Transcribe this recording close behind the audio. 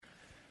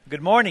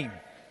Good morning.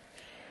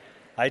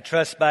 I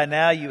trust by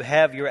now you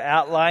have your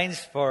outlines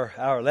for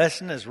our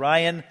lesson. As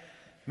Ryan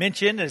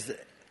mentioned,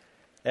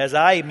 as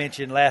I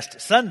mentioned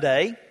last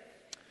Sunday,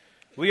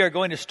 we are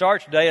going to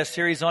start today a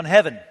series on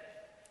heaven.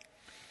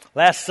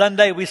 Last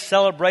Sunday we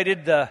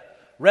celebrated the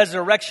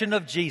resurrection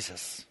of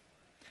Jesus.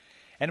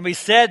 And we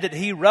said that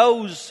he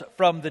rose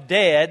from the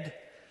dead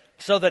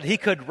so that he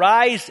could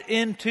rise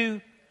into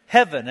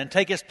heaven and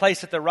take his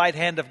place at the right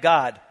hand of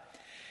God.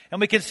 And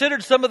we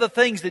considered some of the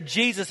things that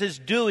Jesus is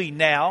doing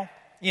now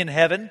in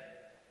heaven.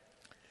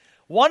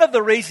 One of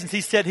the reasons he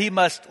said he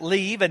must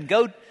leave and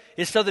go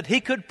is so that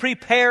he could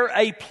prepare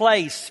a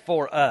place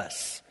for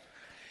us.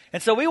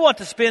 And so we want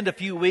to spend a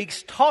few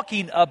weeks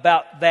talking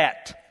about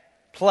that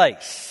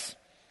place.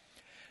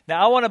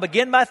 Now I want to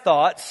begin my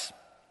thoughts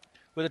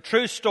with a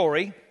true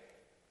story.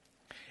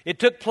 It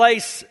took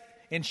place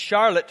in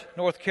Charlotte,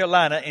 North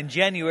Carolina in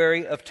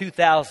January of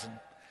 2000.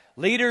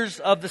 Leaders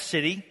of the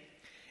city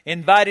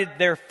invited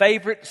their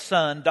favorite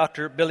son,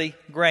 Dr. Billy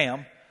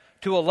Graham,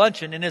 to a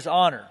luncheon in his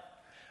honor.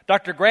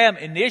 Dr. Graham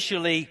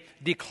initially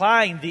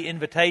declined the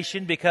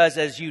invitation because,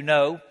 as you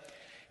know,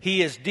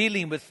 he is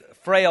dealing with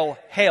frail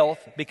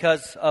health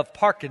because of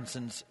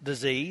Parkinson's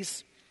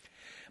disease.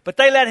 But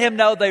they let him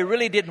know they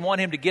really didn't want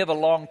him to give a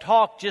long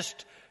talk,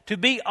 just to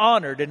be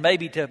honored and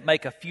maybe to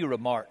make a few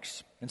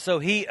remarks. And so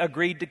he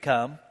agreed to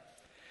come.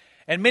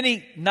 And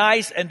many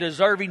nice and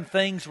deserving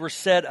things were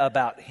said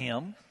about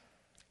him.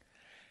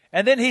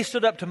 And then he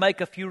stood up to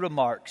make a few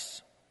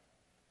remarks.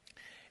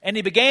 And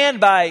he began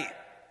by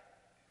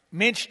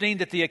mentioning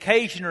that the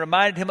occasion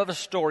reminded him of a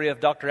story of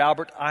Dr.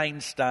 Albert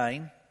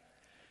Einstein,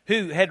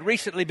 who had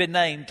recently been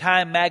named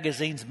Time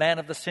Magazine's Man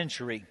of the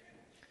Century.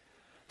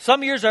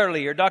 Some years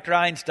earlier, Dr.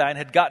 Einstein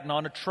had gotten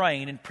on a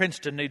train in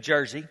Princeton, New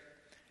Jersey.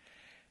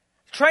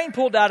 The train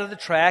pulled out of the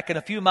track, and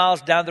a few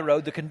miles down the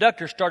road, the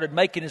conductor started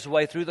making his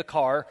way through the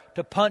car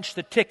to punch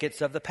the tickets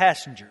of the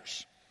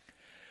passengers.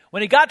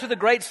 When he got to the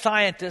great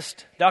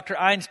scientist, Dr.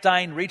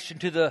 Einstein reached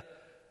into the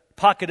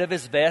pocket of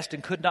his vest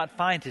and could not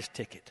find his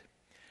ticket.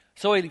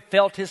 So he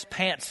felt his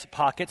pants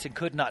pockets and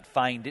could not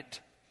find it.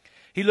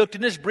 He looked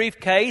in his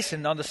briefcase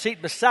and on the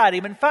seat beside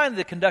him, and finally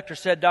the conductor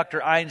said,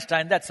 "Dr.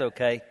 Einstein, that's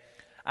okay.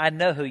 I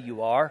know who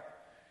you are.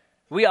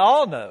 We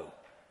all know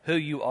who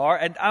you are,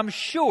 and I'm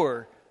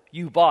sure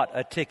you bought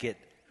a ticket.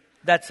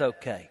 That's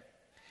okay."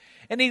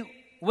 And he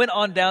went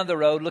on down the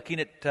road looking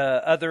at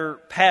other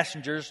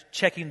passengers,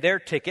 checking their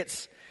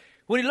tickets.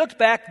 When he looked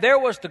back, there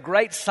was the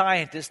great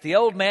scientist. The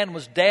old man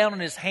was down on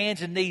his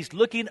hands and knees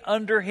looking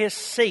under his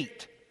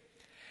seat.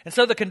 And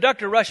so the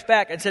conductor rushed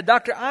back and said,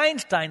 "Dr.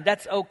 Einstein,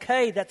 that's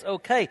okay, that's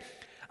okay.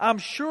 I'm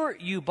sure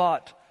you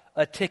bought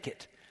a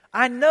ticket.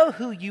 I know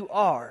who you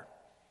are."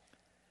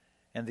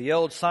 And the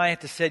old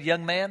scientist said,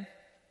 "Young man,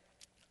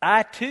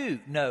 I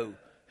too know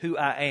who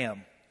I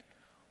am.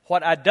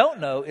 What I don't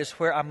know is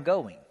where I'm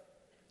going."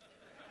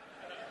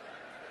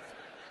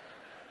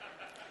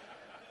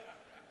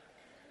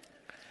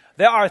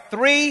 There are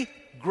three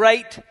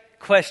great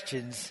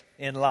questions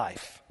in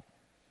life.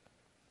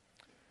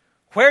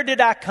 Where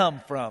did I come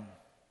from?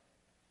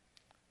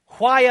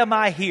 Why am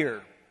I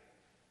here?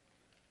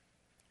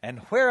 And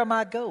where am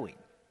I going?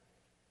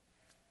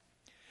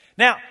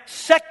 Now,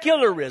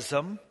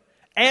 secularism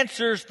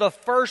answers the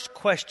first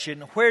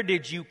question, where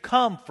did you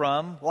come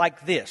from,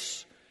 like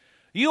this: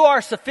 you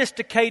are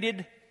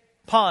sophisticated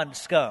pond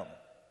scum.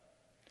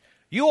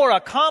 You are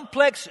a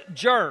complex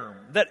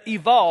germ that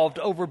evolved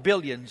over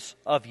billions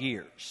of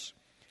years.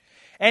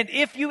 And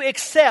if you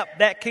accept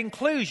that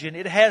conclusion,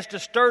 it has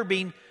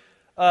disturbing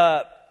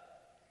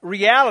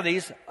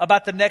realities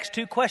about the next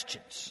two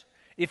questions.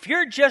 If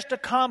you're just a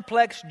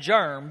complex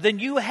germ, then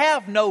you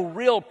have no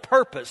real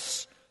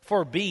purpose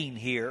for being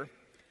here.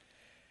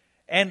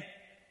 And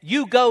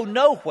you go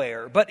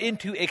nowhere but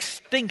into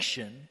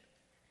extinction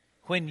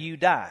when you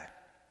die.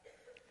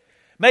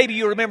 Maybe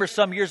you remember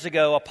some years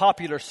ago a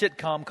popular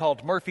sitcom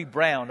called Murphy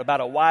Brown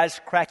about a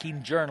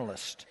wisecracking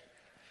journalist.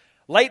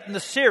 Late in the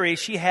series,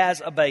 she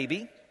has a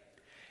baby.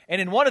 And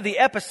in one of the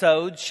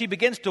episodes, she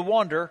begins to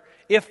wonder,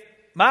 if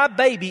my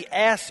baby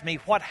asks me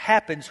what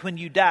happens when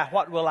you die,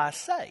 what will I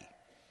say?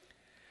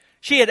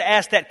 She had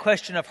asked that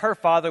question of her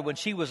father when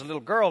she was a little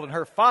girl, and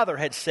her father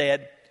had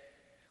said,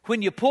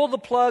 "When you pull the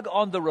plug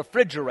on the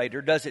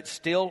refrigerator, does it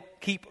still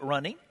keep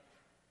running?"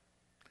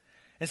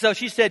 And so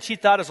she said she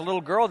thought as a little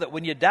girl that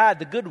when you died,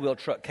 the Goodwill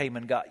truck came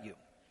and got you.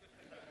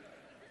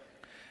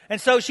 And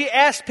so she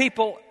asked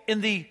people in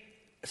the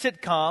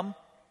sitcom,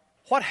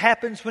 what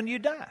happens when you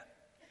die?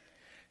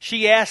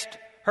 She asked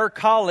her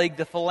colleague,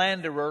 the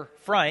philanderer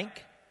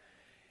Frank,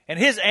 and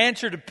his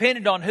answer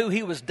depended on who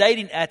he was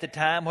dating at the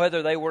time,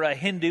 whether they were a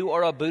Hindu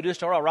or a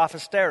Buddhist or a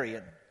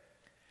Rastafarian.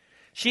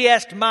 She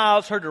asked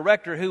Miles, her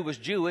director, who was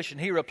Jewish,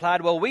 and he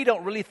replied, "Well, we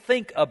don't really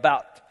think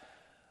about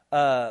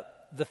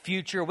the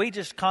future. We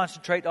just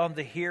concentrate on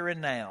the here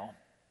and now."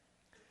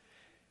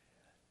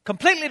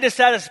 Completely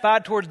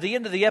dissatisfied, towards the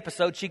end of the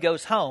episode, she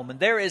goes home. And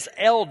there is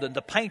Eldon,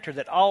 the painter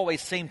that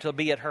always seemed to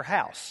be at her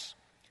house.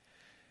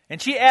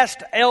 And she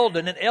asked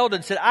Eldon, and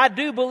Eldon said, "I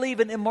do believe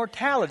in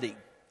immortality.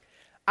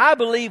 I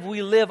believe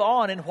we live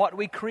on in what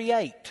we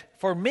create.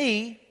 For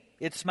me,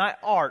 it's my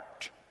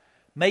art.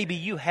 Maybe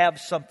you have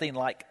something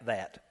like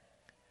that.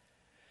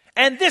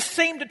 And this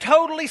seemed to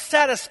totally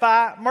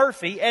satisfy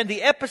Murphy, and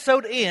the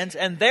episode ends,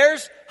 and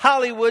there's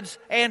Hollywood's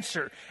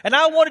answer. And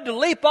I wanted to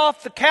leap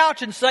off the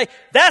couch and say,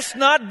 that's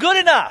not good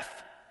enough.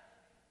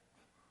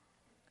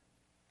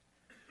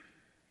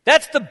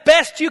 That's the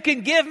best you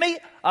can give me?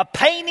 A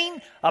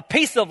painting, a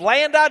piece of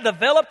land I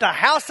developed, a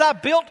house I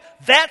built?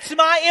 That's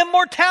my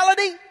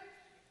immortality?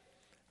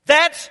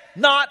 That's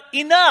not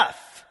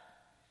enough.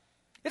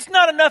 It's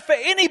not enough for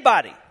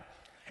anybody.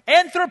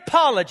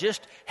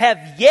 Anthropologists have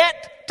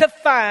yet to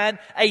find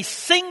a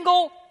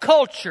single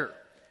culture,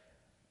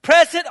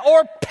 present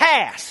or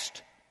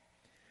past,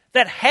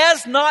 that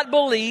has not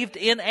believed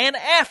in an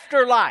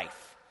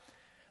afterlife.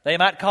 They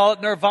might call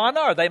it nirvana,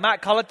 or they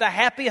might call it the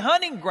happy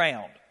hunting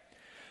ground.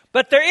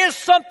 But there is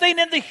something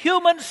in the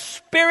human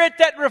spirit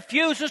that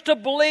refuses to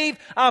believe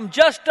I'm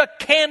just a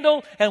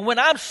candle, and when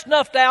I'm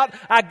snuffed out,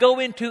 I go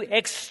into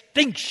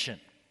extinction.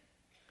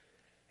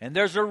 And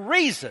there's a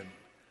reason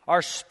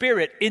our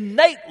spirit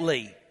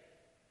innately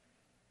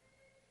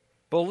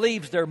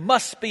believes there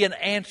must be an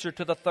answer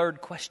to the third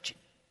question.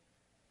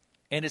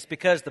 And it's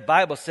because the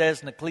Bible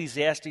says in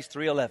Ecclesiastes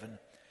 3:11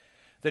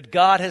 that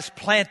God has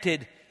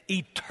planted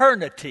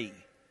eternity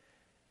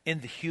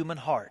in the human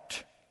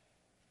heart.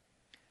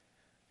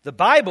 The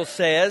Bible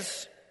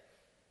says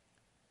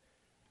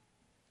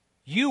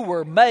you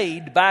were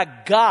made by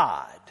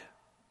God.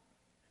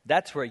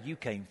 That's where you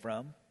came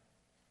from.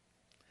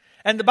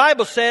 And the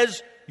Bible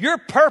says your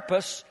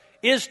purpose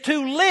is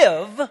to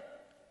live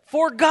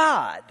for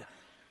God.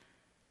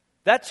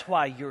 That's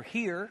why you're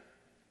here.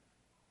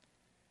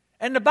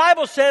 And the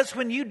Bible says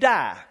when you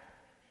die,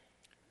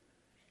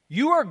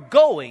 you are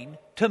going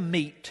to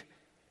meet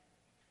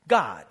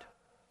God.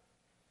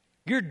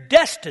 Your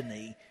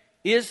destiny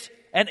is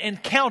an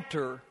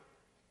encounter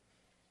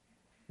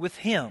with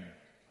Him.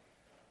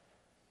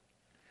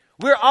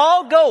 We're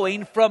all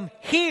going from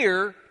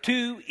here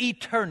to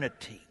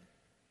eternity.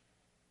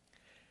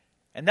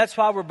 And that's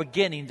why we're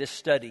beginning this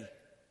study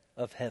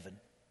of heaven.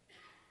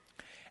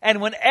 And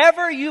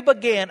whenever you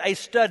begin a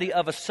study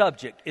of a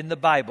subject in the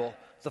Bible,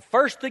 the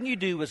first thing you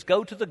do is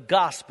go to the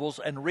Gospels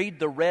and read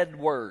the red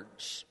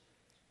words.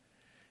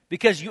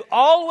 Because you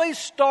always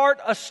start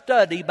a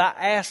study by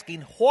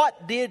asking,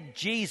 what did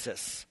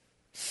Jesus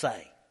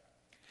say?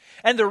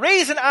 And the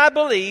reason I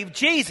believe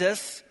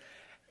Jesus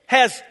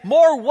has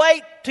more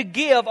weight to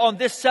give on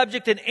this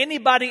subject than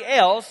anybody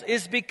else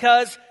is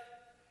because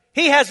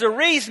he has a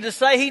reason to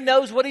say he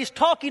knows what he's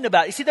talking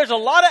about. You see, there's a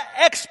lot of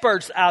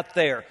experts out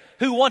there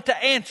who want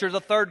to answer the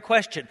third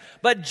question.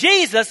 But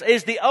Jesus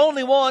is the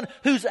only one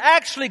who's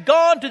actually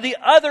gone to the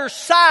other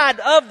side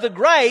of the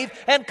grave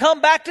and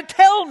come back to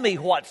tell me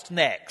what's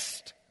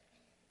next.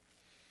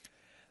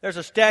 There's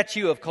a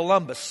statue of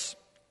Columbus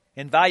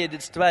in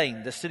Valladolid,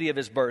 Spain, the city of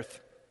his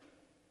birth.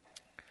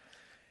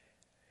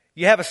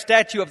 You have a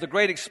statue of the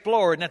great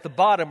explorer, and at the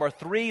bottom are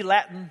 3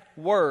 Latin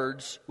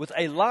words with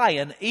a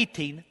lion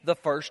eating the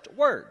first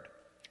word.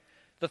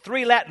 The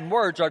 3 Latin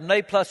words are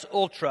ne plus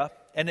ultra,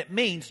 and it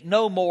means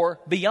no more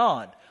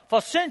beyond.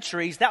 For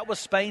centuries, that was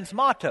Spain's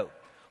motto.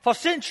 For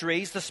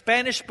centuries, the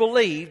Spanish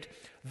believed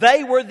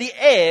they were the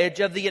edge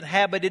of the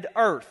inhabited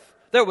earth.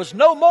 There was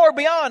no more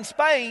beyond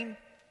Spain.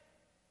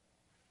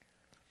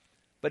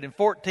 But in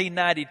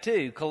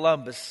 1492,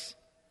 Columbus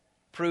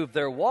proved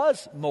there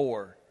was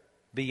more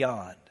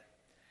beyond.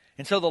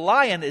 And so the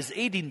lion is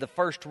eating the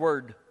first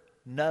word,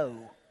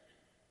 no.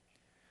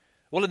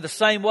 Well, in the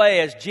same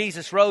way as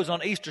Jesus rose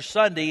on Easter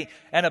Sunday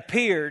and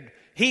appeared,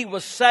 he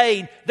was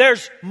saying,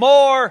 there's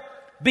more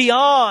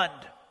beyond.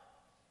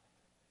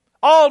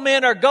 All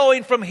men are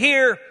going from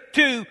here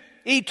to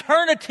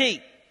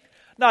eternity.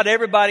 Not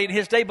everybody in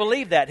his day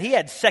believed that. He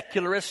had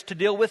secularists to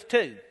deal with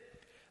too.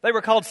 They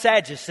were called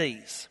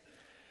Sadducees.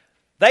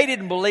 They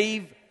didn't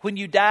believe when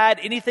you died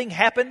anything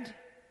happened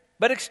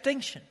but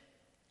extinction.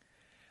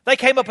 They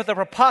came up with a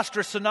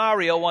preposterous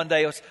scenario one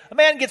day. It was, a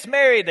man gets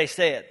married, they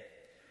said.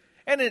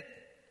 And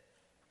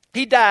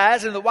he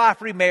dies and the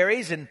wife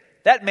remarries and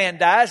that man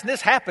dies, and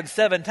this happens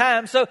 7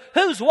 times. So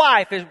whose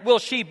wife will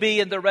she be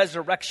in the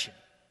resurrection?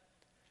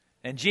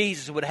 And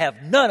Jesus would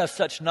have none of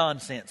such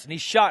nonsense. And he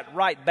shot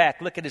right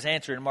back. Look at his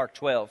answer in Mark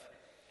 12.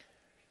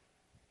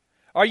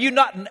 Are you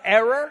not in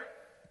error?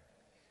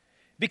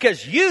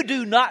 Because you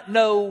do not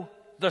know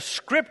the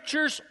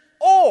Scriptures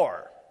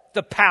or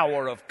the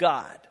power of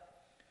God.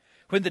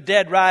 When the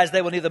dead rise,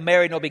 they will neither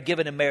marry nor be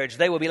given in marriage.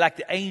 They will be like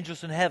the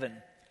angels in heaven.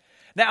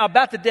 Now,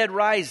 about the dead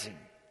rising.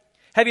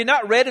 Have you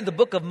not read in the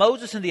book of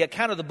Moses in the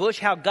account of the bush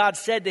how God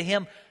said to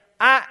him,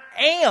 I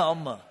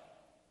am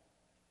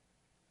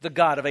the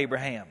God of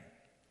Abraham,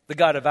 the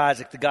God of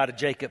Isaac, the God of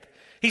Jacob.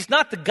 He's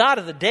not the God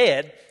of the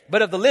dead,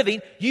 but of the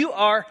living. You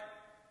are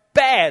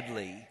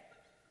badly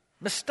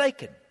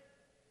mistaken.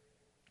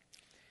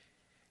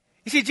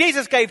 You see,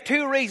 Jesus gave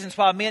 2 reasons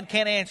why men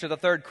can't answer the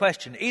third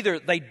question. Either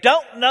they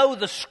don't know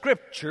the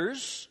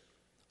Scriptures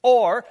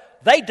or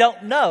they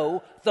don't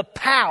know the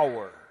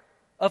power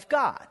of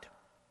God.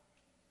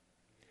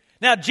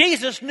 Now,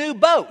 Jesus knew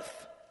both.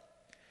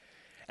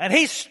 And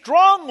he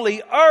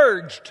strongly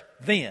urged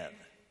then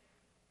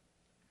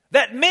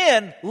that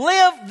men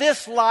live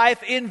this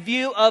life in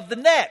view of the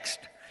next.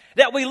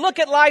 That we look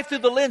at life through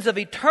the lens of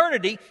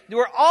eternity.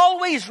 We're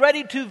always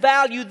ready to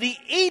value the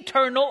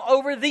eternal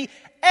over the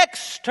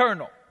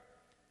external.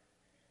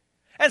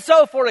 And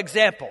so, for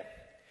example,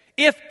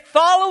 if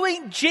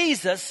following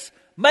Jesus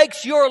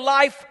makes your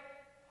life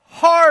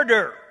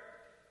harder,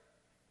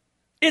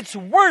 it's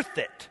worth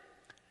it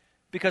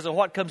because of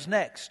what comes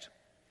next.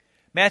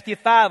 Matthew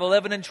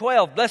 5:11 and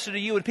 12. Blessed are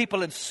you when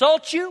people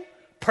insult you,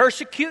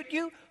 persecute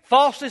you,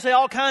 falsely say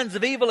all kinds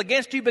of evil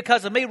against you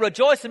because of me.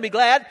 Rejoice and be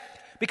glad,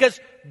 because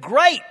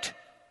great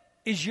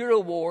is your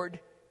reward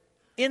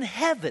in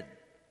heaven.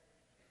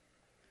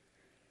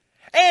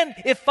 And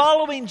if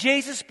following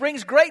Jesus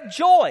brings great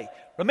joy.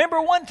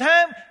 Remember one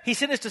time he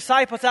sent his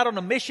disciples out on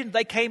a mission.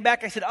 They came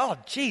back and said, "Oh,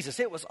 Jesus,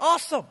 it was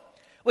awesome.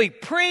 We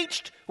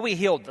preached, we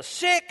healed the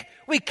sick,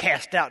 we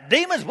cast out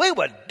demons. We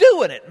were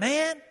doing it,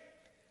 man."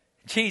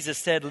 Jesus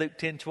said, Luke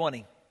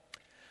 10:20,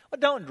 "Well,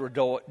 don't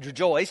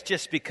rejoice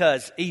just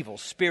because evil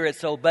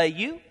spirits obey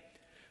you.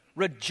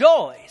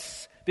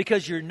 Rejoice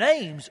because your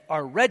names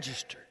are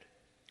registered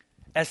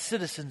as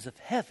citizens of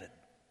heaven."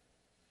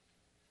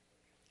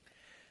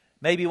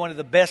 Maybe one of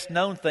the best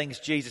known things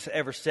Jesus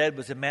ever said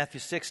was in Matthew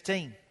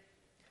 16.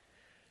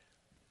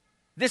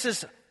 This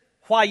is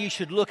why you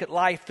should look at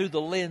life through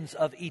the lens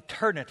of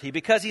eternity.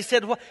 Because he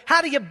said, well,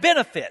 how do you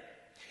benefit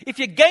if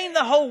you gain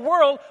the whole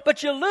world,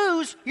 but you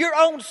lose your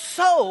own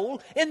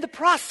soul in the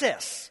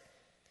process?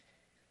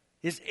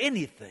 Is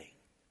anything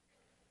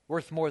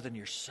worth more than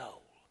your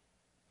soul?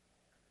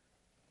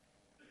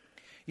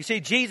 You see,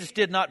 Jesus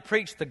did not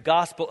preach the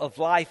gospel of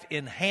life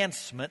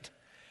enhancement.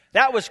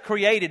 That was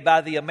created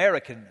by the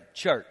American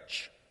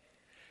church.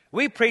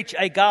 We preach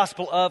a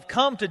gospel of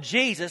come to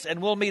Jesus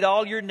and we'll meet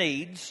all your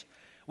needs.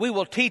 We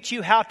will teach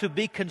you how to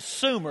be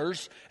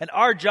consumers, and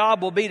our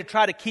job will be to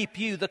try to keep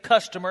you, the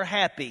customer,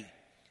 happy.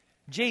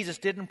 Jesus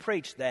didn't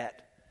preach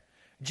that.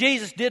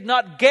 Jesus did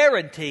not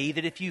guarantee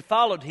that if you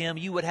followed him,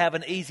 you would have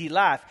an easy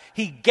life.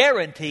 He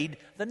guaranteed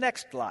the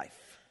next life.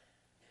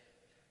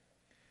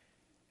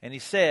 And he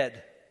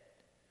said,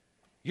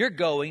 you're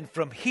going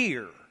from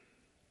here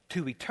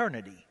to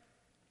eternity.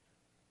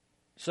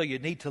 So you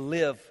need to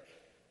live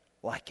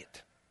like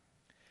it.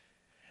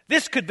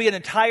 This could be an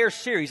entire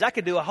series. I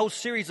could do a whole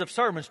series of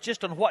sermons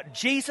just on what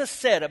Jesus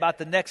said about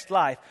the next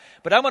life.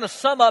 But I'm going to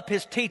sum up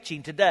his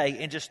teaching today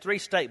in just 3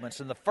 statements.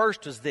 And the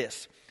first is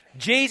this.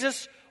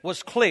 Jesus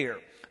was clear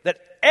that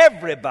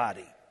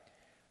everybody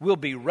will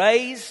be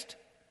raised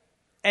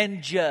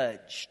and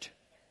judged.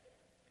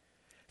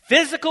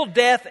 Physical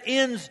death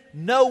ends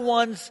no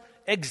one's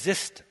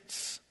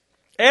existence.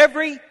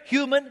 Every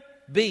human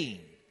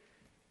being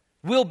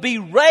will be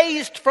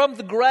raised from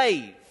the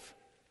grave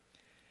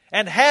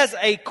and has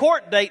a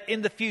court date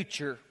in the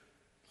future,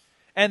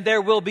 and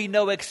there will be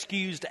no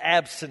excused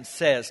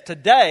absences.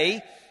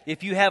 Today,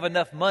 if you have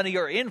enough money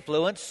or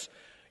influence,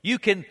 you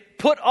can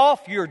put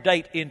off your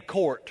date in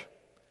court,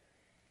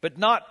 but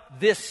not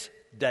this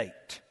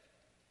date.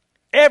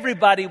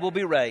 Everybody will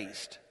be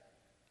raised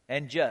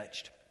and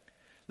judged.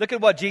 Look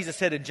at what Jesus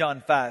said in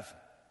John 5.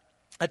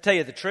 I tell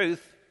you the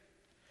truth.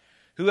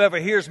 Whoever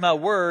hears my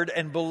word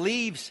and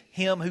believes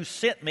him who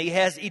sent me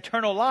has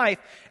eternal life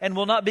and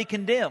will not be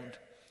condemned.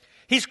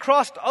 He's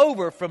crossed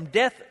over from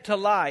death to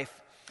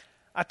life.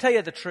 I tell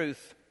you the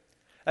truth.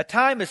 A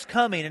time is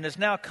coming and has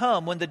now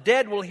come when the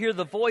dead will hear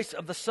the voice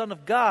of the Son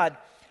of God,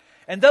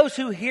 and those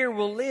who hear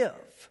will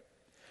live.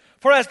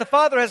 For as the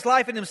Father has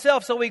life in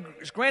himself, so he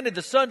has granted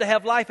the Son to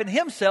have life in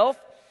himself,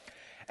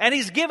 and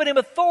he's given him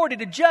authority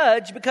to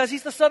judge because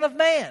he's the Son of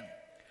Man.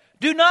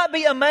 Do not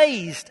be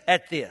amazed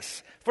at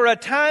this. For a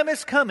time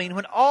is coming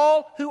when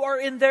all who are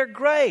in their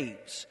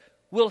graves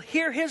will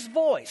hear his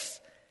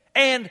voice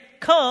and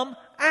come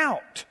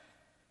out.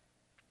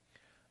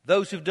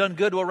 Those who've done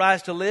good will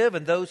rise to live,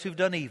 and those who've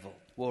done evil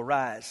will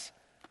rise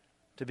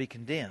to be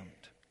condemned.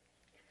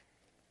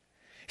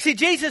 See,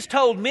 Jesus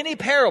told many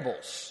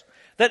parables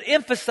that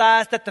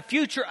emphasize that the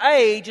future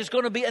age is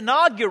going to be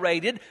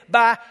inaugurated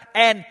by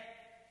an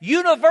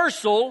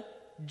universal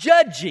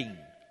judging.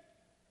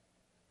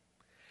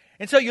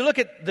 And so you look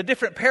at the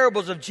different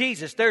parables of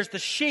Jesus. There's the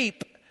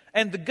sheep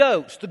and the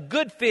goats, the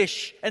good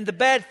fish and the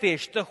bad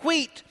fish, the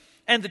wheat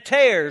and the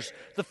tares,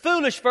 the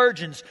foolish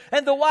virgins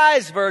and the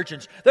wise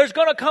virgins. There's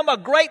going to come a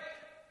great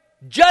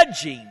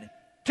judging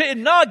to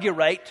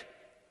inaugurate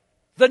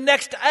the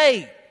next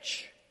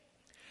age.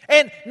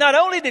 And not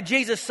only did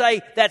Jesus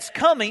say that's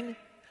coming,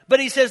 but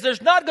he says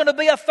there's not going to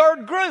be a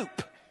third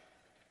group.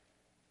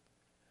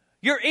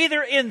 You're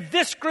either in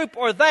this group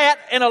or that,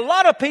 and a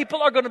lot of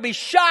people are going to be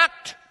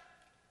shocked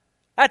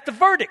at the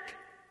verdict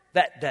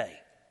that day.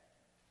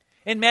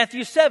 In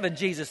Matthew 7,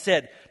 Jesus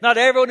said, not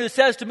everyone who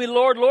says to me,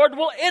 Lord, Lord,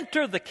 will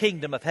enter the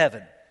kingdom of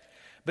heaven,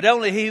 but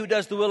only he who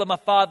does the will of my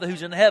Father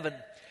who's in heaven.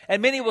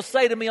 And many will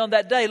say to me on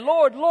that day,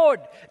 Lord, Lord,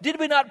 did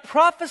we not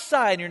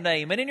prophesy in your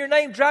name, and in your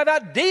name drive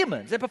out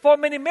demons and perform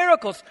many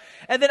miracles?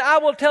 And then I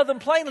will tell them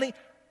plainly,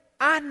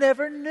 I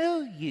never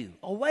knew you.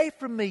 Away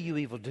from me, you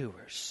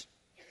evildoers.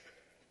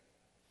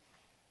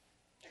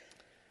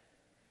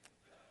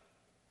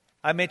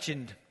 I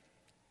mentioned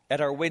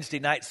at our Wednesday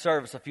night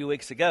service a few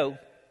weeks ago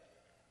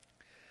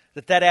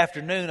that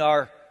afternoon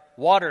our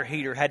water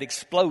heater had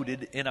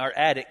exploded in our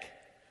attic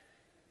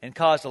and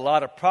caused a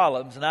lot of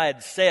problems. And I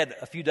had said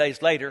a few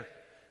days later,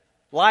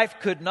 life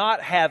could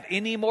not have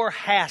any more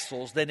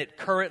hassles than it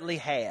currently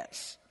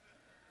has.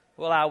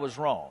 Well, I was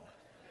wrong.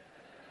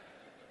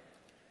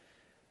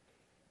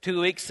 2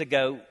 weeks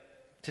ago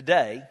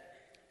today,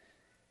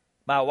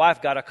 my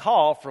wife got a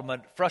call from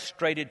a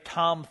frustrated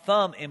Tom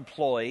Thumb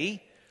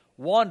employee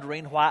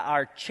wondering why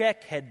our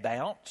check had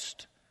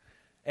bounced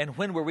and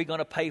when were we going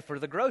to pay for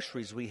the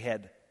groceries we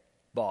had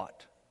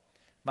bought.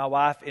 My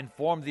wife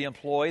informed the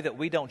employee that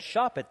we don't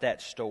shop at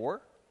that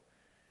store,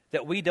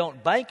 that we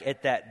don't bank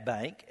at that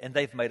bank, and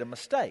they've made a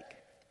mistake.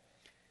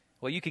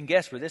 Well, you can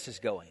guess where this is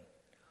going.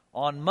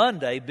 On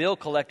Monday, bill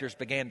collectors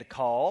began to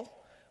call.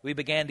 We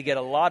began to get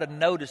a lot of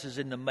notices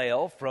in the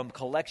mail from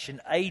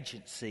collection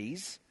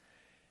agencies,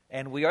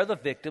 and we are the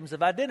victims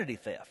of identity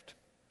theft.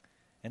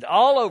 And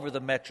all over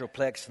the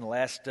Metroplex in the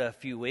last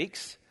few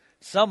weeks,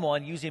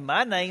 someone using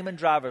my name and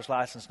driver's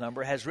license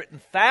number has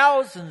written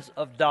thousands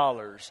of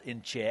dollars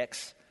in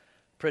checks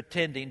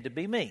pretending to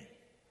be me.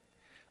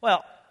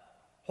 Well,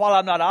 while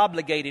I'm not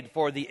obligated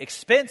for the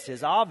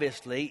expenses,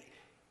 obviously,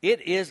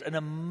 it is an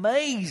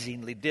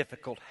amazingly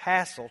difficult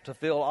hassle to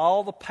fill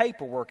all the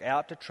paperwork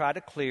out to try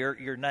to clear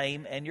your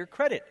name and your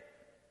credit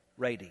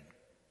rating.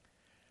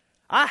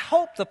 I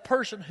hope the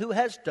person who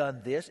has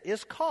done this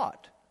is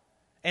caught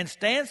and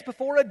stands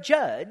before a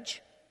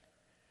judge,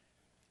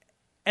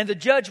 and the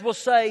judge will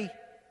say,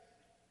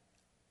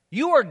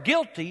 you are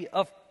guilty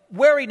of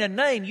wearing a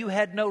name you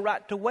had no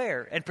right to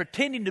wear and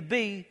pretending to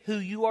be who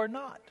you are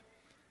not.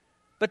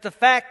 But the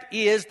fact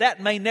is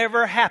that may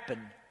never happen.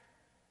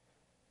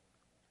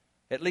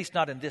 At least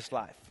not in this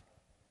life.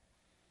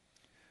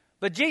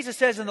 But Jesus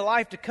says in the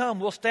life to come,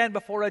 we'll stand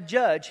before a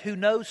judge who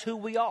knows who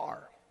we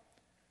are.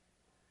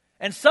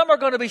 And some are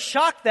going to be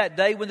shocked that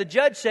day when the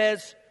judge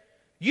says,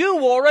 you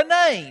wore a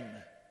name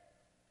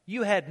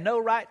you had no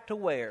right to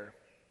wear.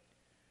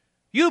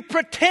 You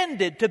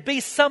pretended to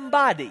be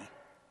somebody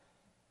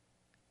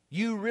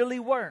you really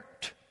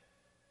weren't.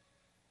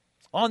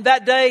 On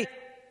that day,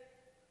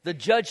 the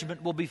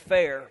judgment will be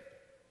fair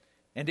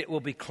and it will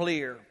be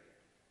clear.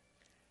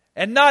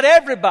 And not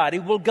everybody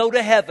will go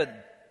to heaven,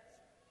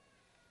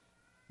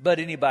 but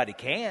anybody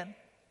can.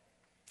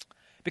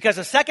 Because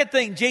the second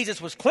thing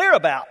Jesus was clear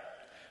about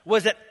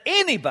was that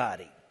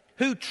anybody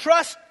who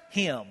trusts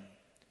Him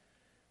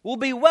will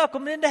be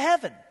welcomed into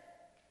heaven.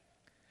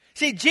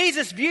 See,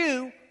 Jesus'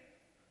 view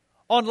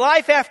on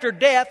life after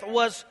death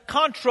was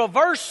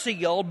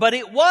controversial, but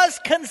it was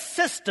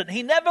consistent.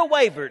 He never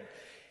wavered.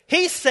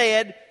 He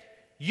said,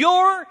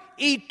 your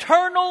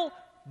eternal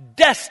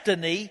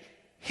destiny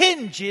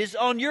hinges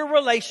on your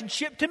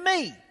relationship to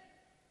me.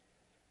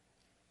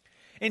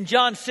 In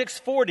John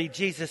 6:40,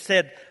 Jesus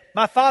said,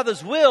 my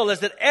Father's will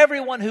is that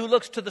everyone who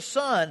looks to the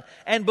Son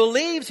and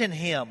believes in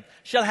Him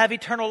shall have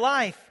eternal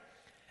life,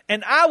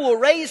 and I will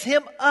raise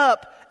him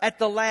up at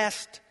the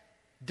last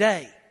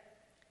day.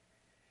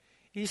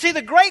 You see,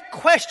 the great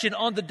question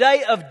on the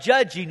day of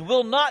judging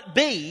will not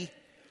be,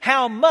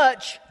 how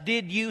much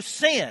did you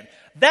sin?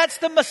 That's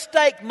the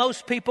mistake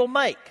most people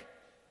make.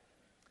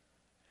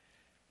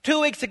 2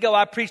 weeks ago,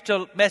 I preached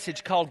a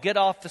message called Get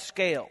Off the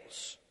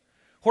Scales,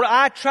 where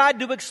I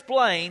tried to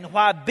explain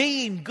why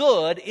being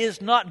good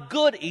is not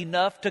good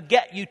enough to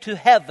get you to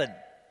heaven.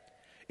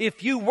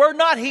 If you were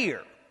not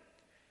here,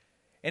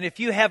 and if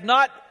you have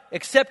not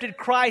accepted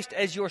Christ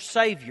as your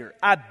Savior,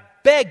 I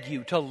beg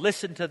you to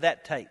listen to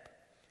that tape.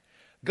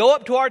 Go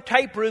up to our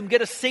tape room,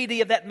 get a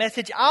CD of that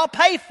message. I'll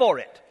pay for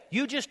it.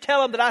 You just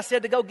tell them that I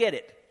said to go get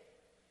it.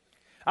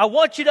 I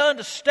want you to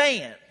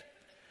understand,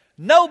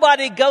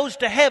 nobody goes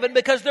to heaven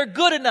because they're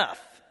good enough.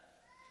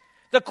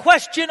 The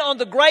question on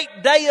the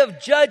great day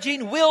of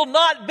judging will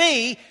not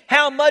be,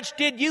 how much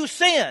did you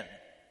sin?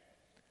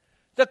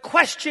 The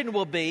question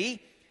will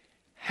be,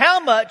 how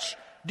much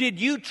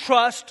did you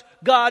trust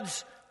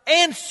God's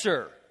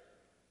answer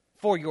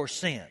for your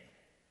sin?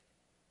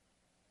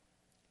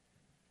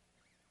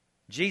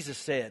 Jesus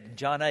said in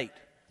John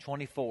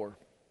 8:24,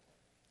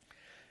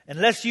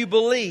 unless you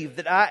believe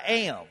that I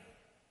am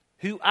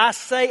who I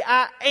say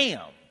I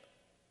am,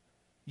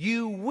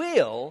 you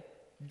will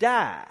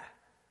die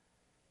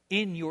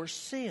in your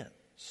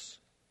sins.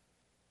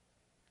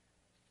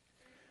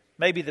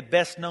 Maybe the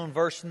best known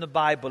verse in the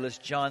Bible is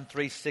John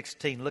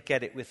 3:16. Look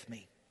at it with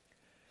me.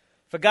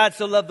 For God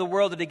so loved the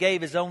world that He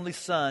gave His only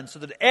Son, so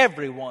that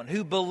everyone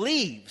who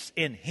believes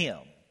in Him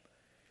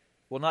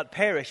will not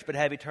perish but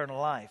have eternal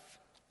life.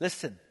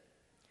 Listen,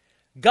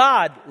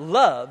 God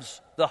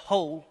loves the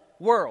whole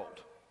world,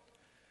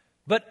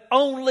 but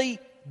only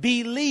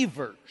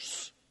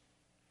believers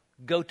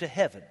go to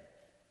heaven.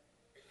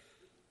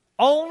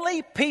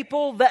 Only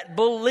people that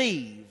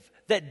believe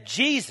that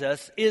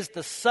Jesus is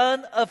the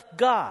Son of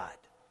God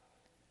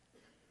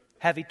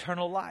have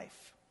eternal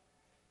life.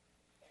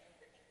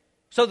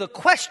 So the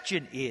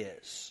question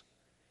is,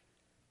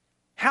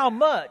 how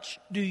much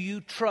do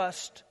you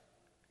trust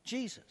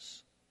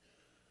Jesus?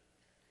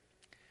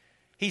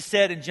 He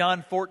said in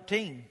John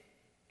 14,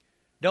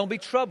 don't be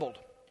troubled.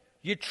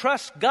 You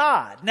trust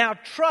God. Now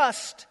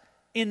trust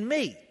in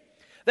me.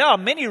 There are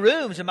many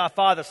rooms in my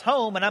Father's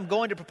home, and I'm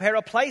going to prepare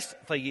a place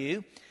for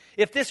you.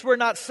 If this were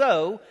not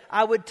so,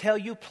 I would tell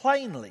you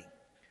plainly.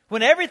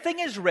 When everything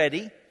is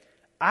ready,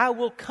 I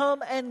will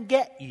come and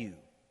get you,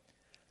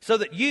 so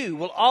that you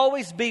will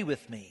always be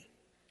with me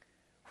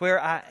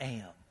where I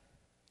am.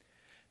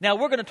 Now,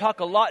 we're going to talk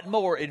a lot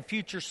more in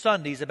future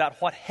Sundays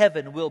about what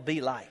heaven will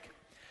be like.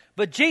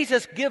 But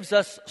Jesus gives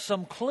us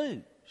some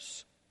clues.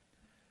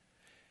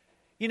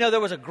 You know, there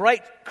was a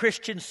great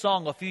Christian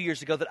song a few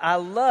years ago that I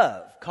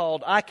love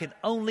called I Can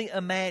Only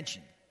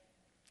Imagine.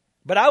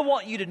 But I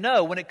want you to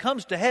know, when it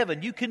comes to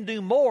heaven, you can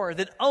do more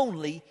than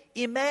only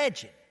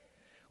imagine.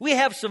 We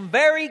have some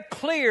very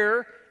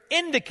clear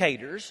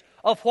indicators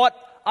of what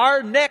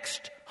our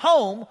next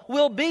home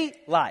will be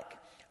like.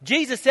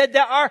 Jesus said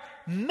there are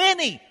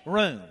many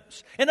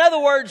rooms. In other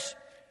words,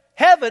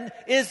 heaven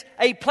is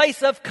a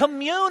place of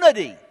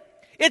community.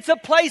 It's a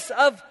place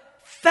of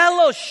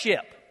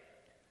fellowship.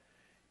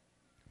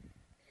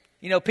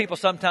 You know, people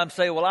sometimes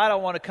say, well, I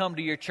don't want to come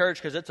to your church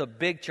because it's a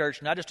big church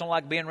and I just don't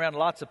like being around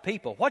lots of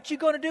people. What you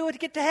going to do to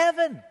get to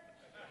heaven?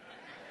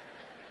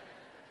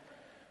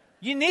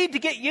 You need to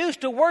get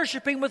used to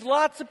worshiping with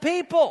lots of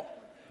people,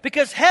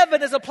 because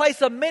heaven is a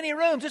place of many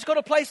rooms. It's going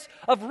to be a place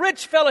of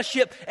rich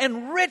fellowship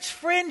and rich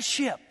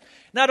friendship.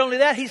 Not only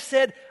that, he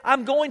said,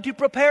 I'm going to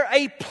prepare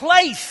a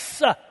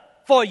place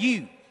for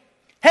you.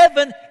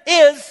 Heaven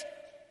is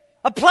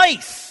a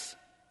place,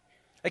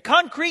 a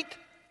concrete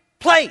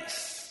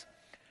place.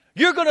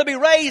 You're going to be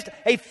raised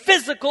a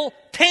physical,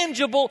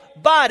 tangible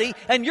body,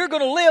 and you're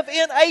going to live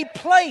in a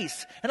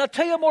place. And I'll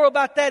tell you more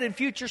about that in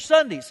future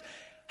Sundays.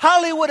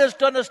 Hollywood has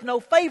done us no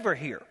favor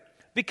here,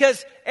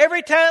 because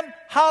every time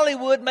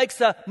Hollywood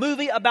makes a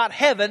movie about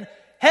heaven,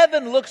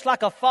 heaven looks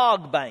like a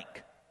fog bank.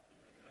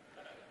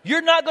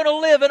 You're not going to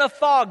live in a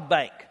fog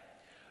bank.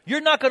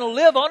 You're not going to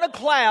live on a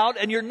cloud,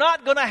 and you're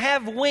not going to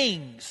have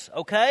wings,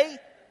 okay?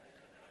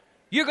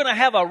 You're going to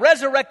have a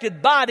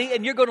resurrected body,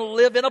 and you're going to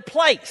live in a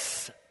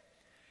place.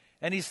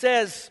 And he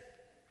says,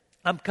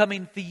 I'm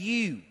coming for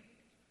you.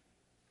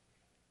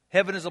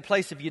 Heaven is a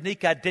place of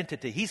unique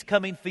identity. He's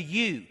coming for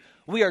you.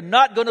 We are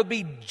not going to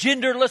be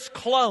genderless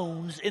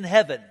clones in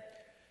heaven.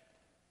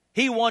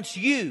 He wants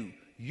you,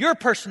 your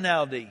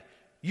personality,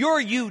 your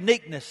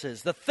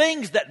uniquenesses, the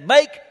things that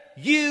make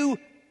you,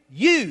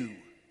 you.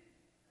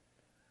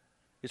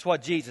 It's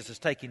what Jesus is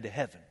taking to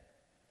heaven.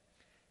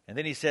 And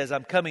then he says,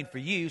 I'm coming for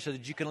you so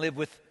that you can live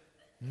with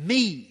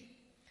me.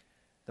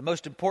 The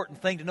most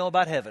important thing to know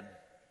about heaven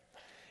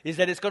is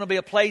that it's going to be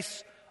a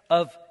place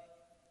of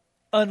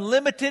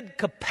unlimited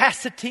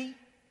capacity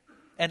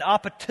and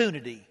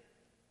opportunity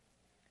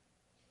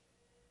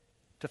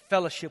to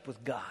fellowship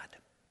with God.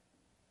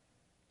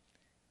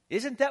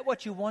 Isn't that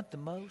what you want the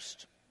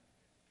most?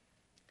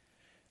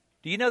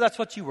 Do you know that's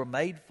what you were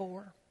made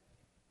for?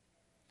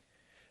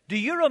 Do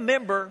you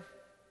remember,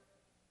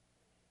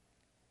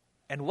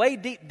 and way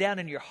deep down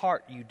in your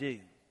heart you do,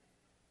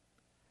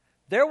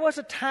 there was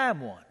a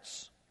time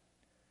once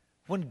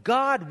when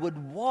God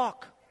would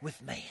walk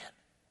with man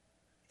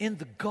in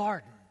the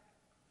garden.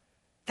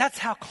 That's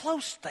how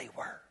close they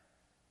were.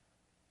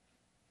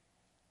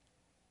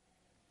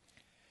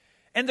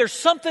 And there's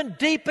something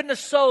deep in the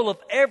soul of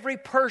every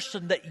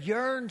person that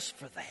yearns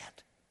for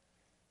that.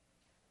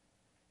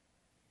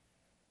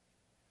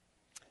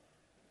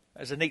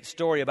 There's a neat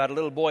story about a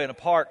little boy in a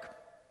park,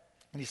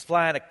 and he's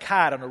flying a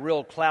kite on a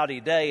real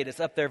cloudy day, and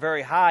it's up there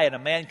very high, and a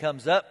man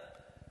comes up.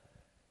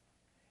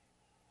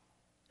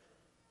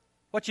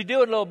 What you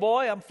doing, little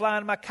boy? I'm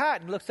flying my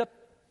kite. And looks up.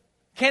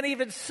 Can't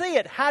even see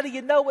it. How do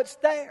you know it's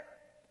there?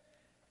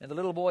 And the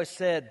little boy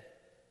said,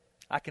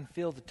 I can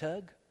feel the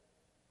tug.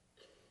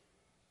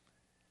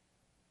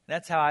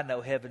 That's how I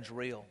know heaven's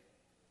real.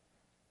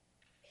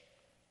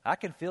 I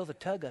can feel the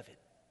tug of it.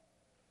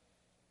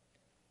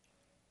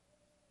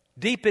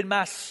 Deep in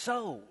my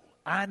soul,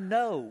 I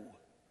know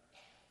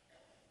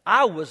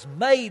I was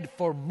made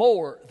for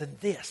more than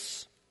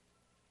this.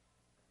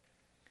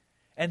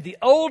 And the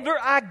older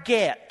I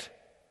get,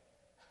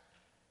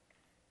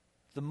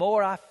 the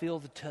more I feel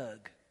the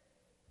tug.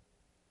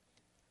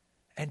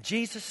 And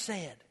Jesus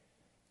said,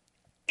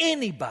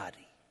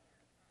 anybody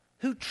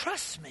who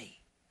trusts me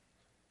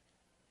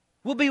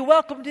will be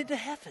welcomed into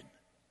heaven.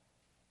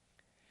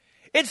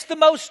 It's the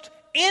most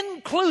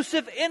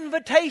inclusive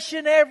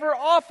invitation ever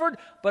offered,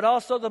 but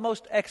also the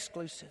most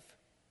exclusive.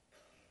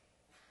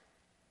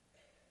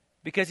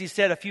 Because he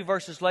said a few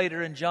verses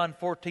later in John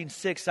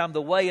 14:6, I'm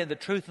the way and the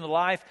truth and the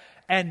life,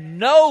 and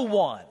no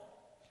one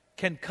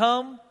can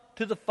come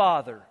to the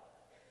Father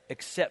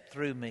except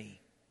through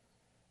me.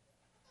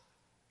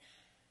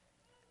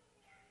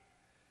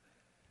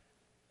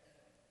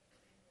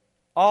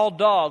 All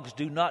dogs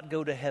do not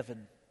go to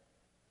heaven.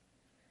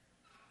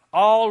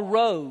 All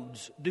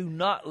roads do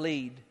not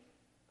lead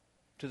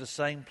to the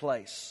same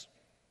place.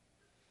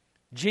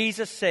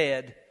 Jesus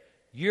said,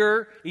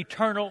 your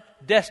eternal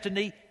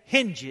destiny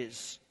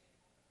hinges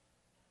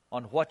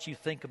on what you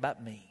think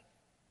about me.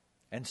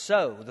 And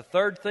so, the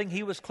third thing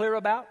he was clear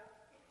about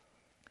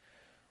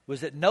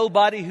was that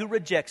nobody who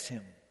rejects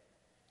him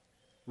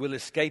will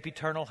escape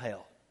eternal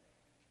hell.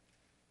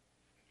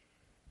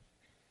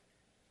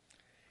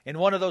 In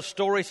one of those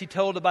stories he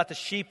told about the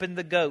sheep and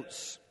the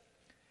goats,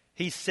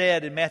 he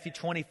said in Matthew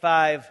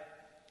 25,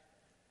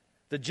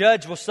 the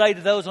judge will say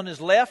to those on his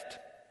left,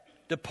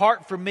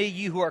 depart from me,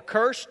 you who are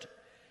cursed,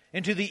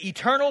 into the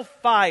eternal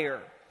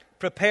fire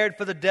prepared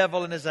for the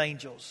devil and his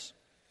angels.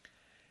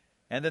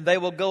 And then they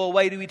will go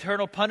away to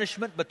eternal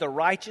punishment, but the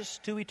righteous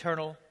to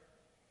eternal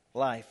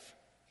life.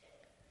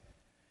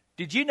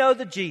 Did you know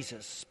that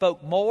Jesus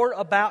spoke more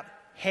about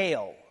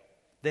hell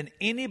than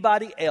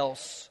anybody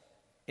else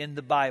in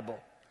the Bible?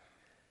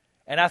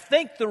 And I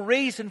think the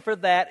reason for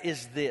that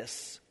is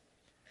this.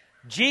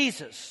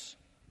 Jesus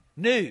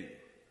knew,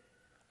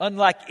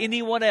 unlike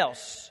anyone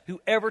else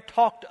who ever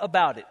talked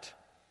about it,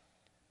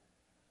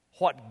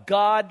 what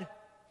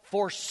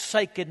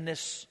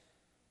God-forsakenness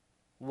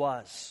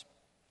was.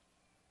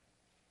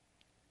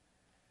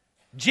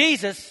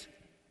 Jesus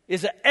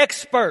is an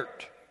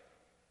expert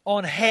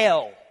on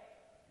hell.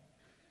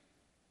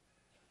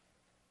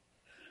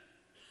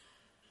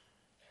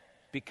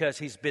 Because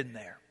he's been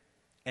there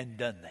and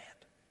done that.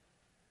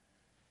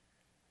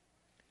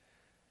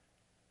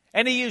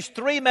 And he used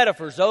three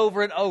metaphors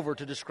over and over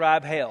to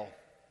describe hell.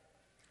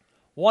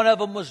 One of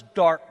them was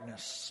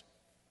darkness.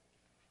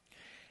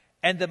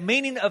 And the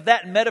meaning of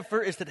that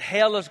metaphor is that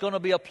hell is going to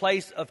be a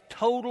place of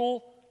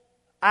total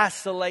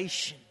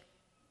isolation.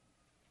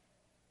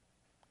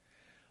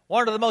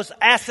 One of the most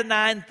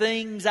asinine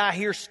things I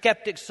hear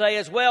skeptics say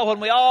is, well, when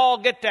we all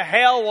get to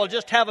hell, we'll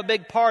just have a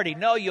big party.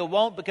 No, you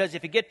won't, because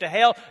if you get to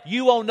hell,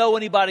 you won't know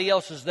anybody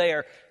else is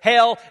there.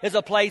 Hell is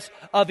a place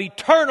of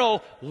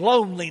eternal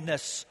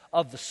loneliness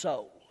of the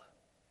soul.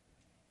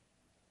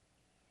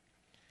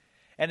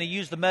 And he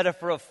used the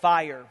metaphor of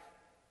fire.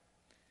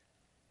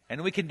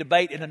 And we can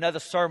debate in another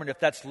sermon if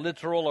that's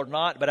literal or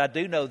not, but I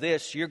do know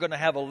this, you're going to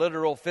have a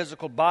literal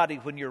physical body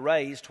when you're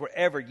raised,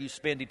 wherever you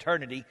spend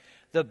eternity.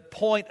 The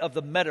point of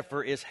the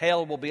metaphor is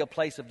hell will be a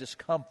place of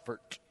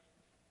discomfort.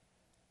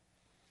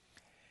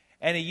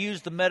 And he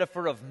used the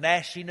metaphor of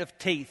gnashing of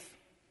teeth.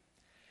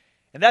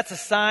 And that's a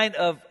sign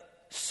of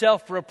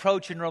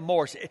self-reproach and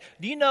remorse.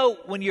 Do you know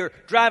when you're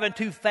driving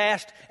too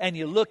fast and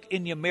you look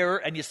in your mirror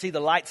and you see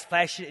the lights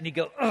flashing and you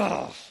go,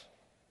 ugh?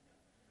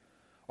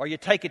 Or you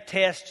take a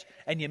test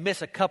and you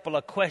miss a couple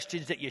of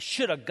questions that you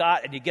should have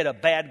got and you get a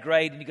bad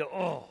grade and you go,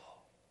 oh.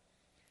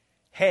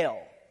 Hell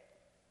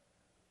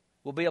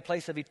will be a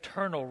place of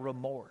eternal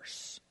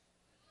remorse,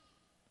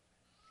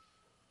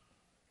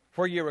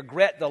 where you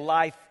regret the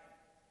life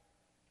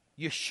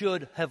you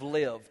should have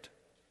lived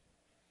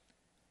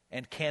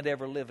and can't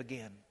ever live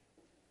again.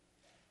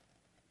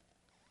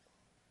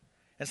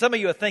 And some of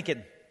you are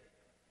thinking,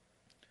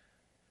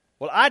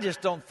 well, I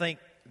just don't think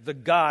the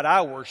God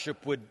I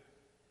worship would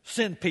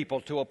send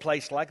people to a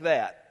place like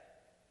that.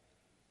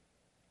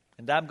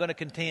 And I'm going to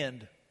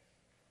contend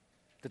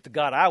that the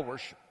God I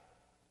worship,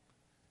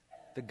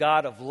 the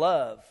God of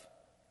love,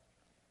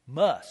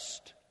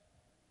 must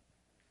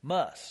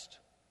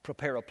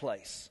prepare a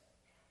place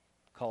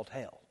called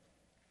hell.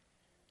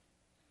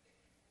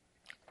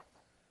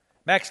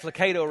 Max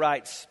Lucado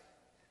writes,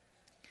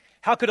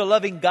 how could a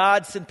loving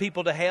God send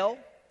people to hell?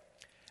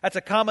 That's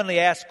a commonly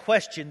asked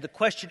question. The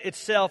question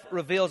itself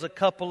reveals a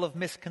couple of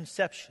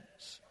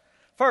misconceptions.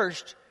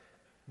 First,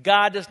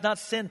 God does not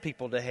send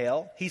people to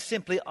hell. He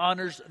simply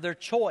honors their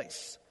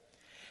choice.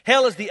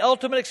 Hell is the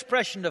ultimate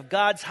expression of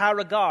God's high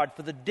regard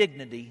for the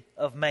dignity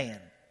of man.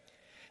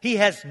 He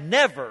has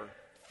never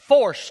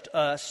forced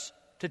us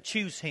to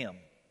choose Him,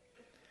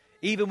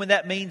 even when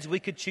that means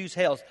we could choose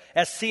hell.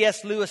 As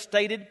C.S. Lewis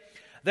stated,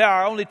 there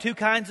are only two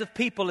kinds of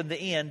people in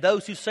the end: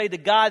 those who say to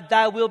God,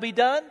 thy will be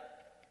done,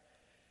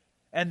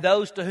 and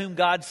those to whom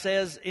God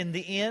says in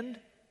the end,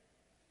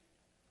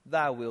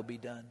 thy will be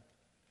done.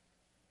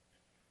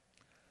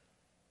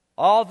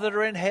 All that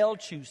are in hell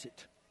choose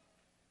it.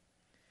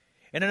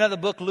 In another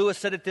book, Lewis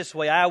said it this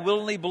way: I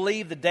willingly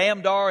believe the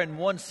damned are, in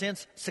one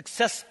sense,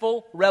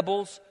 successful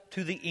rebels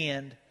to the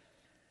end,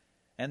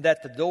 and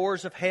that the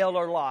doors of hell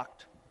are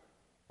locked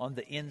on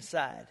the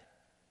inside.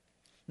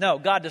 No,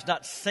 God does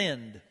not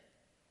send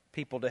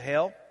people to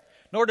hell,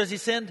 nor does He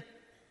send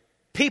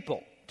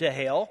people to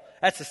hell.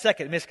 That's the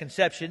second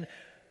misconception.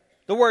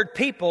 The word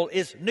people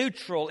is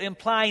neutral,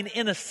 implying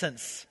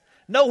innocence.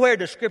 Nowhere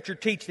does Scripture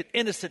teach that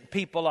innocent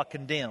people are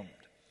condemned.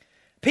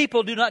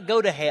 People do not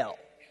go to hell.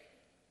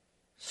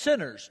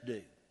 Sinners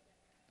do.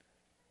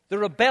 The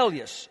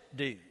rebellious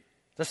do.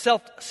 The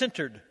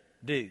self-centered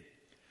do.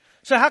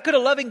 So how could a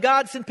loving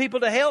God send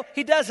people to hell?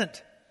 He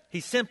doesn't. He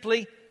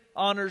simply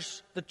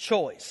honors the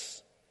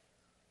choice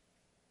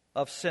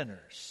of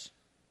sinners.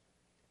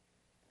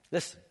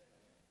 Listen,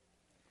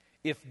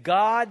 if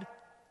God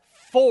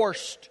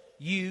forced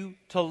you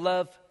to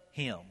love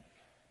Him,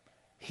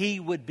 He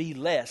would be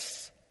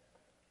less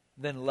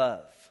than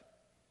love.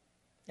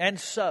 And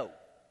so,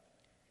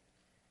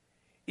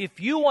 if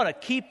you want to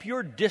keep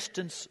your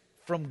distance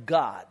from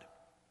God,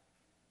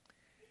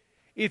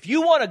 if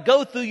you want to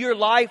go through your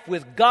life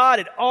with God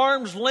at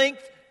arm's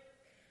length,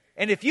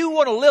 and if you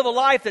want to live a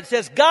life that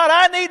says, God,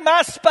 I need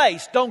my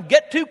space, don't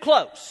get too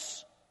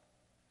close,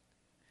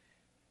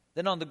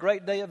 then on the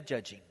great day of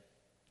judging,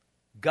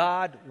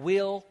 God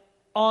will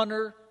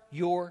honor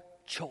your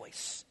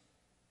choice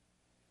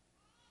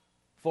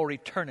for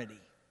eternity.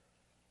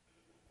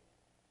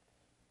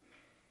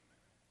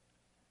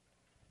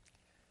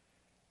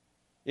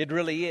 It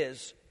really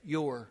is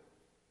your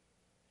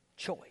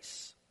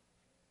choice.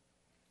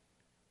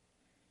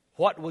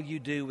 What will you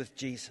do with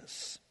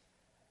Jesus?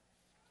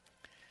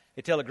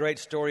 They tell a great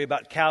story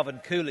about Calvin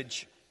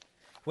Coolidge.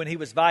 When he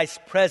was vice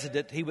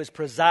president, he was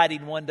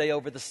presiding one day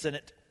over the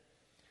Senate.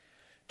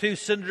 Two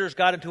senators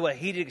got into a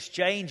heated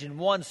exchange, and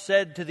one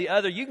said to the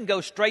other, "You can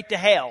go straight to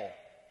hell."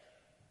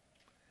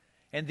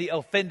 And the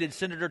offended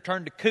senator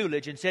turned to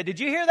Coolidge and said, "Did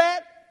you hear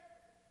that?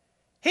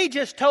 He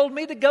just told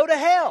me to go to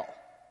hell."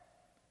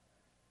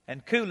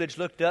 And Coolidge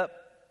looked up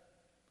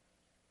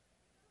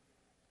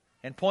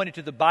and pointed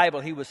to the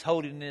Bible he was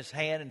holding in his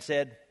hand and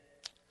said,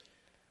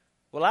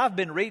 "Well, I've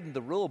been reading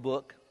the rule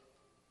book,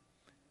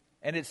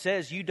 and it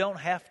says you don't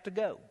have to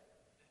go."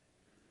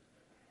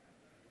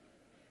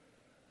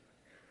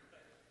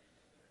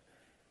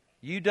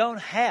 You don't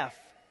have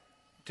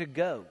to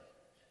go.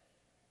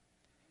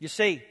 You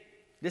see,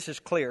 this is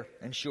clear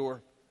and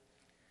sure.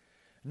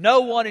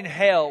 No one in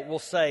hell will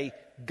say,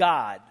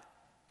 "God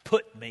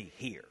put me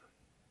here."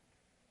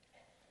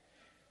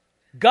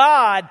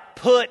 God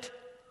put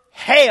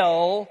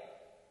hell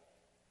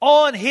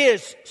on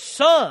His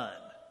Son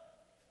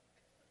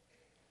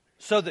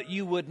so that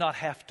you would not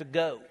have to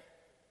go.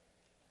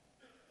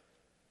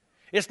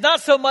 It's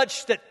not so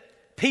much that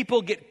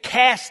people get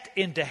cast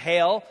into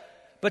hell,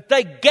 but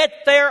they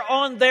get there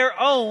on their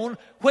own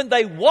when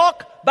they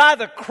walk by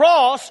the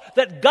cross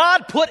that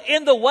God put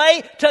in the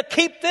way to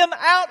keep them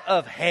out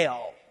of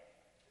hell.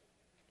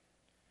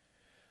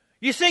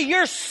 You see,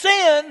 your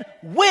sin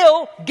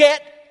will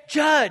get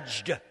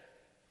judged.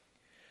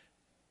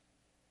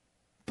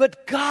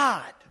 But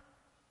God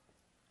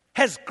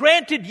has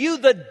granted you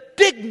the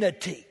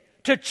dignity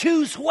to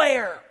choose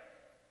where.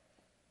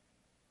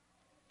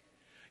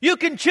 You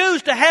can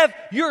choose to have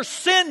your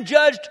sin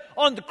judged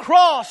on the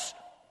cross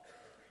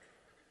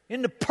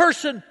in the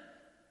person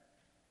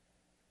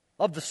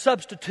of the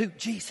substitute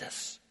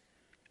Jesus.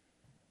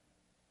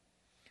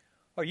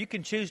 Or you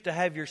can choose to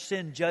have your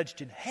sin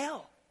judged in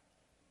hell.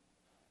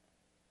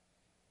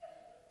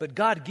 But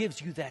God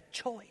gives you that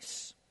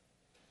choice.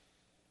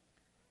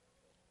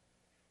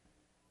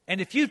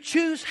 And if you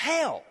choose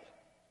hell,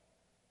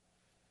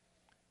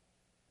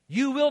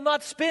 you will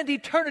not spend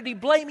eternity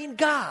blaming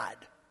God,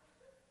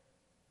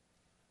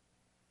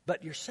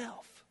 but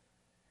yourself.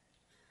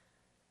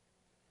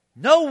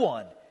 No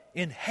one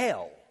in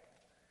hell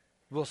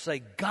will say,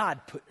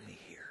 "God put me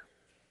here."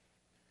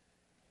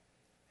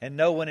 And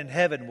no one in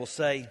heaven will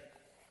say,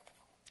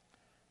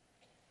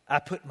 "I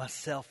put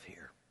myself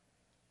here."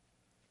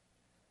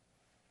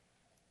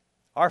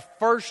 Our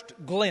first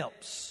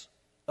glimpse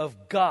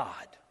of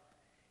God,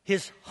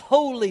 His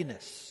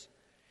holiness,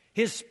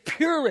 His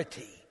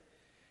purity,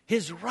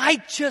 His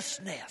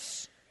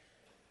righteousness,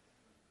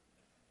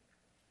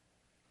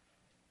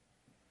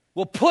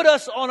 will put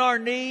us on our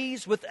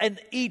knees with an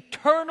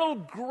eternal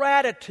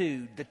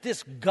gratitude that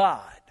this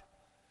God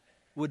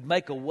would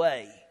make a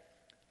way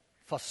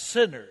for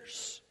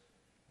sinners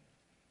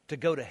to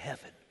go to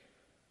heaven.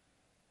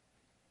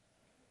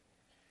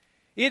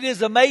 It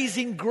is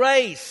amazing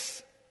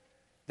grace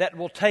that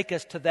will take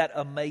us to that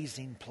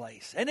amazing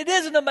place. And it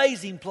is an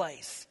amazing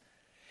place.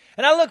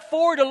 And I look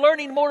forward to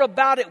learning more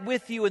about it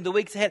with you in the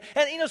weeks ahead.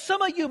 And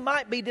some of you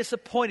might be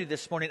disappointed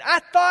this morning. I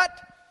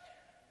thought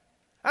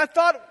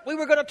we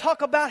were going to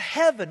talk about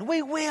heaven.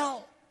 We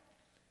will.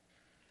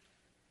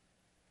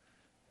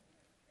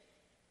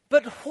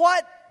 But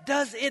what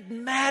does it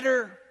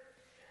matter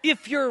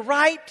if you're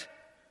right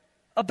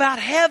about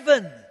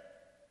heaven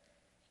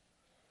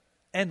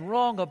and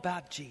wrong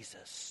about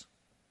Jesus?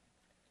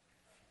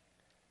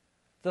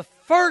 The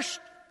first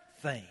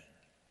thing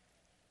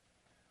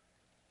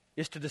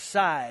is to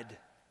decide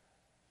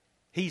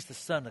He's the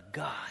Son of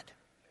God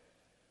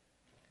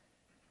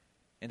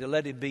and to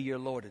let Him be your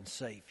Lord and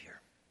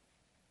Savior.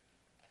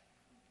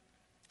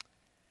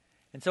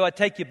 And so I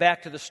take you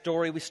back to the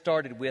story we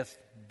started with.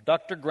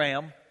 Dr.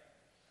 Graham,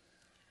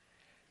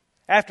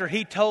 after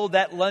he told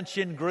that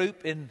luncheon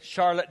group in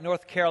Charlotte,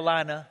 North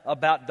Carolina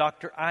about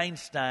Dr.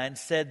 Einstein,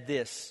 said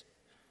this.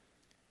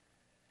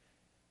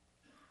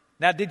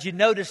 "Now, did you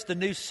notice the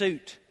new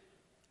suit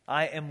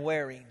I am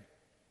wearing?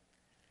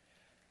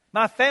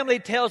 My family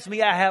tells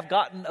me I have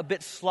gotten a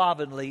bit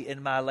slovenly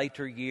in my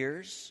later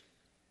years.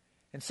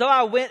 And so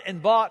I went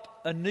and bought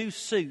a new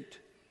suit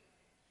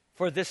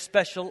for this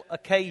special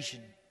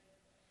occasion.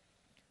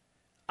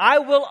 I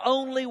will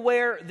only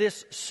wear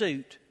this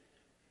suit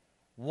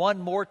one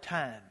more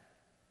time.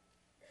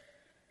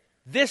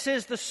 This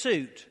is the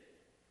suit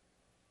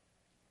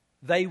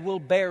they will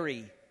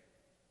bury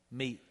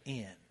me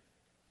in."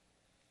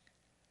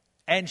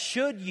 And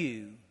should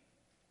you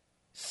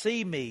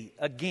see me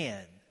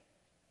again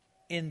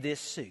in this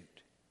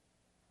suit,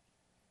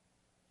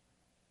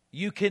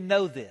 you can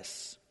know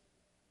this,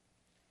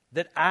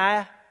 that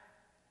I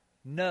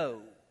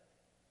know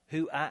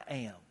who I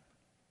am,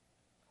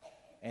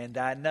 and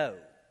I know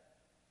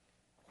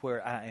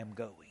where I am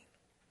going.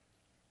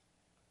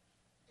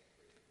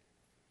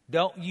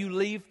 Don't you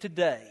leave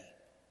today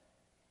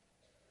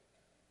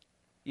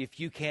if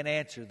you can't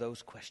answer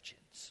those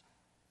questions.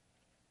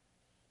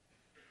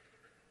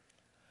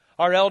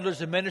 Our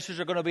elders and ministers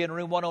are going to be in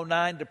room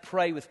 109 to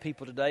pray with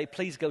people today.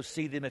 Please go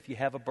see them if you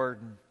have a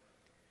burden.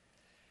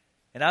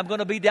 And I'm going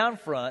to be down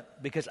front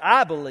because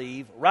I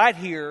believe right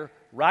here,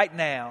 right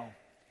now,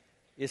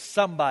 is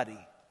somebody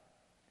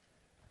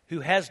who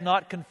has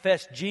not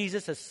confessed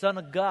Jesus as Son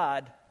of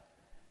God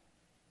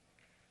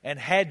and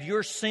had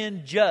your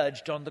sin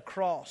judged on the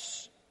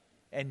cross.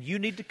 And you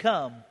need to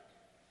come,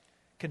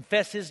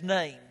 confess His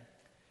name,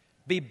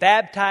 be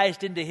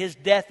baptized into His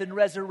death and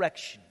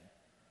resurrection.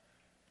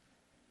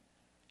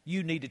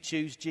 You need to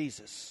choose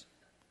Jesus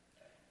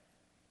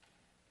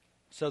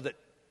so that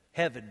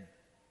heaven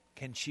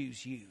can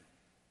choose you.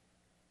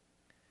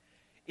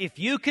 If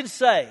you can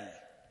say,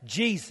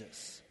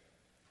 Jesus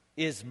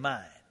is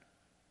mine,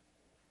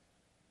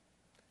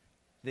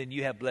 then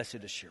you have blessed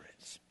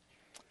assurance.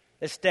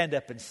 Let's stand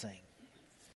up and sing.